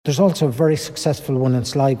There's also a very successful one in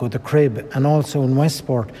Sligo, the Crib, and also in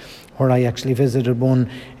Westport, where I actually visited one.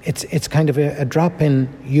 It's kind of a drop-in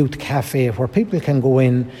youth cafe where people can go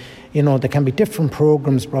in. There can be different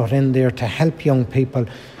programs brought in there to help young people,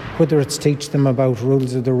 whether it's teach them about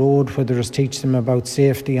rules of the road, whether it's teach them about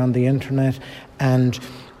safety on the internet. And,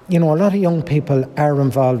 a lot of young people are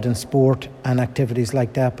involved in sport and activities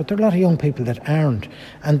like that, but there are a lot of young people that aren't,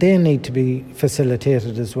 and they need to be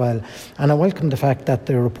facilitated as well. And I welcome the fact that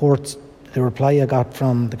the reply I got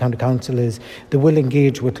from the County Council is they will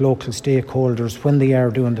engage with local stakeholders when they are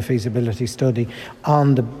doing the feasibility study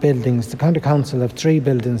on the buildings. The County Council have 3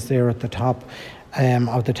 buildings there at the top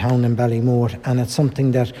of the town in Ballymote, and it's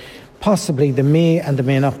something that possibly they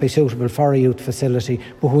may not be suitable for a youth facility,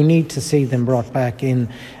 but we need to see them brought back in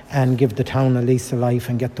and give the town a lease of life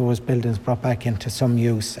and get those buildings brought back into some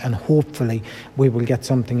use, and hopefully we will get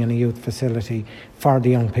something in a youth facility for the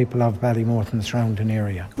young people of Ballymote and the surrounding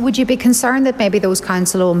area. Would you be concerned that maybe those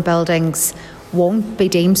council-owned buildings won't be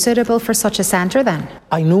deemed suitable for such a centre then?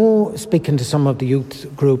 I know, speaking to some of the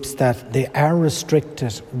youth groups, that they are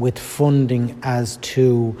restricted with funding as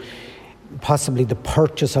to possibly the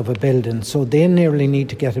purchase of a building. So they nearly need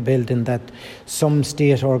to get a building that some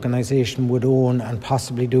state organisation would own and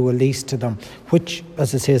possibly do a lease to them, which,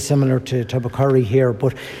 as I say, is similar to Tubbercurry here.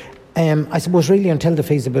 But I suppose really until the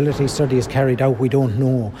feasibility study is carried out, we don't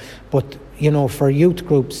know. But, for youth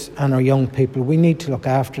groups and our young people, we need to look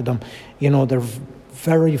after them. They're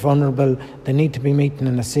very vulnerable. They need to be meeting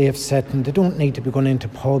in a safe setting. They don't need to be going into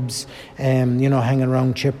pubs, hanging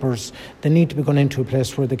around chippers. They need to be going into a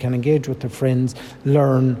place where they can engage with their friends,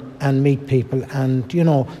 learn and meet people. And,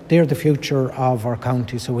 they're the future of our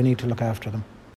county, so we need to look after them.